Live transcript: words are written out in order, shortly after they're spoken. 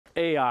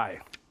AI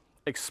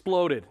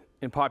exploded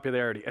in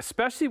popularity,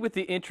 especially with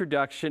the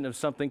introduction of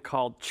something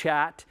called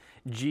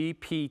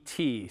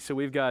ChatGPT. So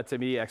we've got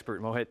media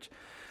expert Mohit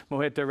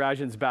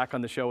Rajhans back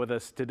on the show with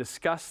us to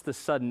discuss the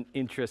sudden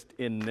interest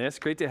in this.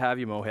 Great to have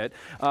you, Mohit.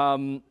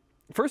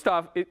 First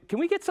off, can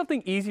we get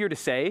something easier to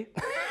say?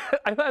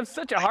 I have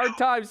such a hard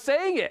time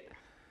saying it.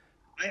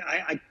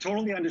 I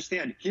totally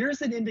understand.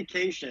 Here's an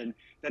indication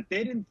that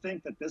they didn't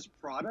think that this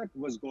product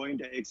was going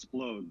to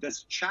explode.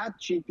 This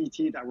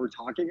ChatGPT that we're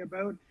talking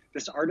about,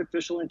 this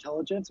artificial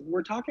intelligence,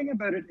 we're talking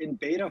about it in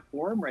beta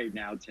form right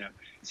now, Tim.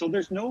 So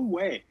there's no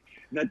way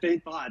that they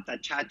thought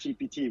that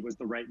ChatGPT was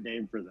the right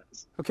name for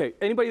this. Okay,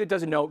 anybody that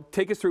doesn't know,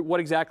 take us through what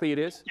exactly it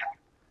is. Yeah.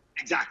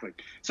 Exactly.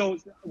 So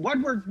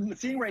what we're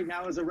seeing right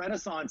now is a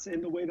renaissance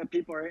in the way that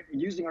people are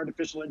using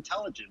artificial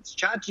intelligence.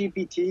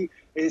 ChatGPT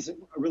is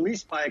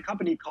released by a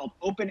company called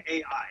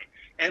OpenAI.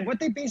 And what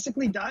they've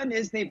basically done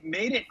is they've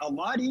made it a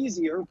lot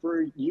easier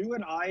for you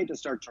and I to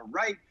start to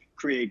write,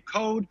 create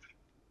code,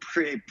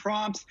 create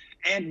prompts,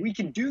 and we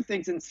can do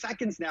things in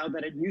seconds now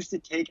that it used to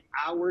take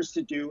hours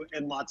to do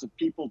and lots of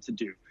people to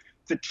do.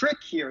 The trick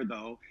here,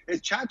 though,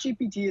 is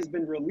ChatGPT has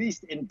been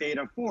released in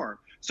beta form.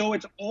 So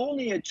it's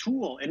only a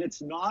tool and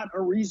it's not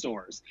a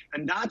resource.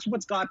 And that's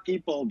what's got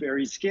people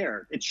very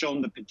scared. It's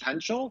shown the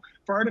potential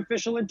for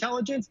artificial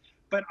intelligence,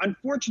 but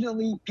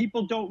unfortunately,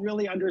 people don't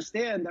really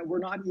understand that we're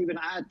not even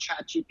at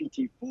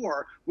ChatGPT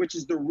 4, which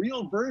is the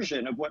real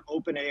version of what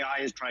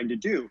OpenAI is trying to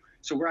do.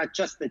 So we're at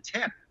just the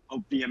tip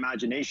of the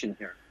imagination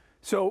here.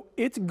 So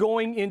it's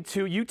going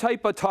into, you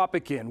type a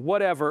topic in,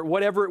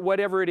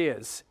 whatever it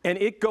is, and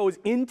it goes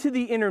into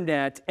the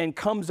internet and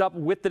comes up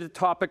with the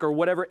topic or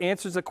whatever,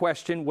 answers the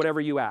question,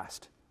 whatever you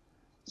asked.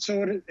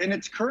 So in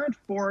its current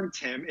form,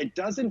 Tim, it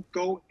doesn't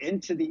go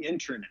into the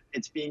internet.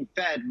 It's being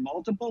fed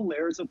multiple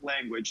layers of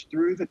language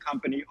through the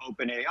company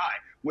OpenAI,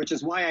 which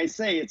is why I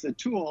say it's a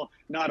tool,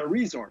 not a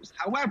resource.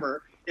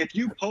 However, if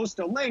you post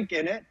a link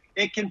in it,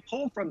 it can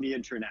pull from the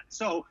internet.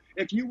 So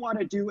if you want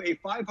to do a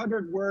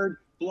 500-word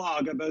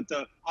blog about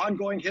the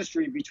ongoing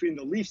history between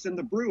the Leafs and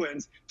the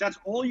Bruins, that's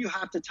all you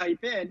have to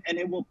type in and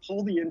it will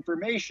pull the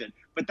information.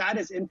 But that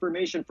is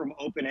information from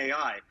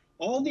OpenAI.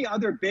 All the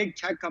other big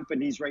tech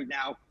companies right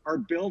now are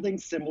building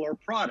similar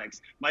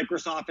products.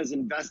 Microsoft has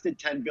invested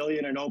 $10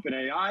 billion in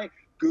OpenAI.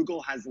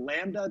 Google has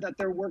Lambda that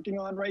they're working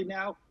on right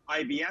now.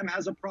 IBM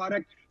has a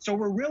product. So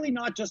we're really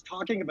not just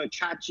talking about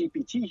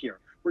ChatGPT here.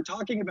 We're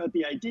talking about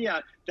the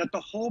idea that the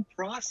whole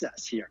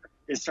process here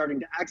is starting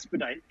to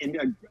expedite in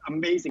an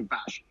amazing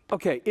fashion.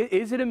 Okay,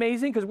 is it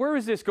amazing? Because where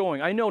is this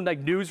going? I know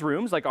like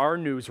newsrooms, like our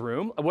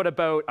newsroom. What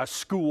about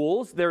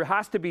schools? There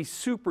has to be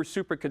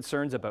super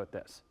concerns about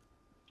this.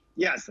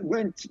 Yes,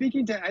 when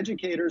speaking to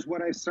educators,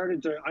 what I've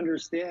started to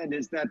understand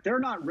is that they're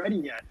not ready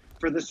yet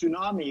for the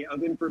tsunami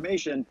of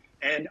information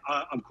and,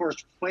 of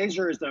course,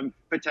 plagiarism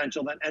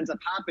potential that ends up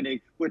happening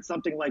with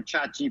something like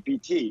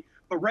ChatGPT.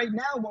 But right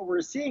now, what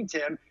we're seeing,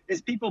 Tim,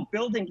 is people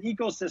building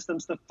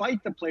ecosystems to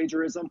fight the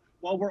plagiarism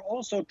while we're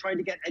also trying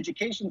to get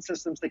education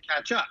systems to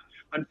catch up.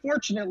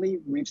 Unfortunately,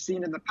 we've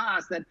seen in the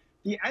past that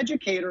the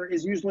educator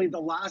is usually the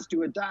last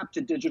to adapt to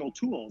digital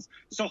tools.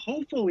 So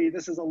hopefully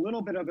this is a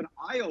little bit of an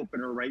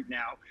eye-opener right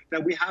now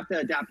that we have to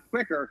adapt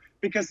quicker,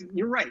 because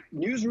you're right,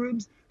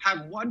 newsrooms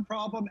have one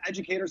problem,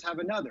 educators have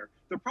another.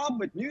 The problem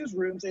with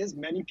newsrooms is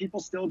many people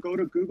still go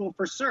to Google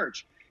for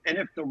search. And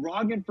if the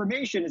wrong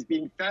information is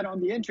being fed on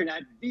the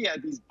internet via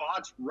these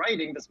bots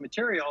writing this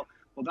material,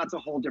 well, that's a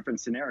whole different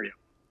scenario.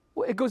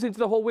 Well, it goes into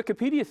the whole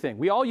Wikipedia thing.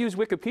 We all use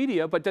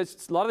Wikipedia, but a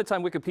lot of the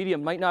time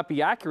Wikipedia might not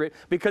be accurate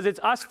because it's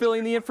us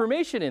filling the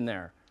information in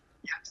there.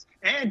 Yes,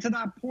 and to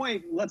that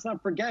point, let's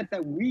not forget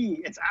that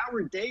it's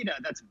our data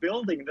that's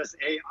building this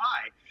AI.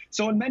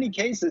 So in many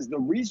cases, the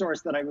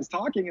resource that I was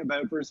talking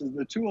about versus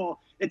the tool,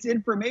 it's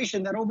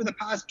information that over the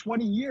past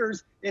 20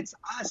 years, it's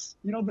us,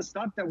 the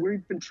stuff that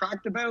we've been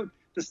tracked about,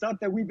 the stuff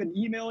that we've been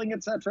emailing,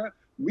 etc.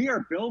 We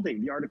are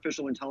building the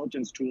artificial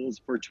intelligence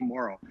tools for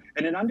tomorrow.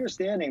 And in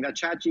understanding that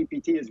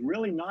ChatGPT is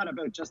really not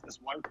about just this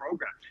one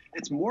program.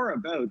 It's more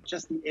about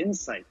just the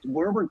insight,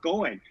 where we're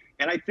going.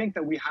 And I think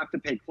that we have to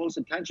pay close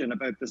attention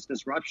about this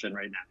disruption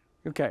right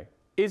now. Okay.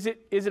 Is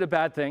it a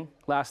bad thing,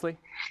 lastly?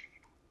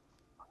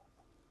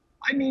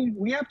 I mean,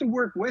 we have to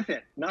work with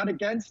it, not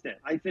against it.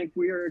 I think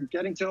we are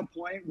getting to a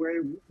point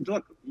where,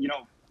 look,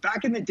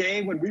 back in the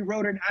day when we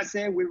wrote an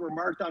essay, we were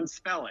marked on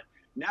spelling.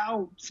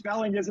 Now,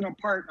 spelling isn't a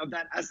part of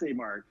that essay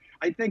mark.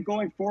 I think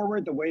going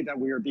forward, the way that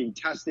we are being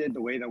tested,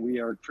 the way that we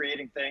are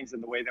creating things,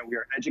 and the way that we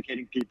are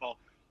educating people,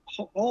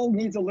 all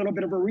needs a little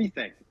bit of a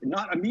rethink.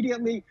 Not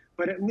immediately,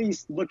 but at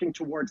least looking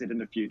towards it in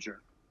the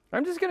future.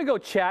 I'm just going to go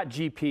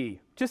ChatGPT,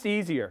 just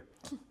easier.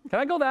 Can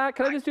I go that?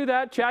 Can I just do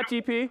that?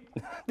 ChatGPT?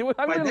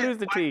 I'm going to lose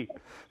the T.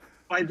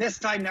 By this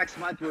time next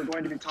month, we're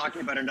going to be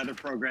talking about another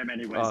program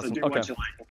anyway, awesome. So do what you like.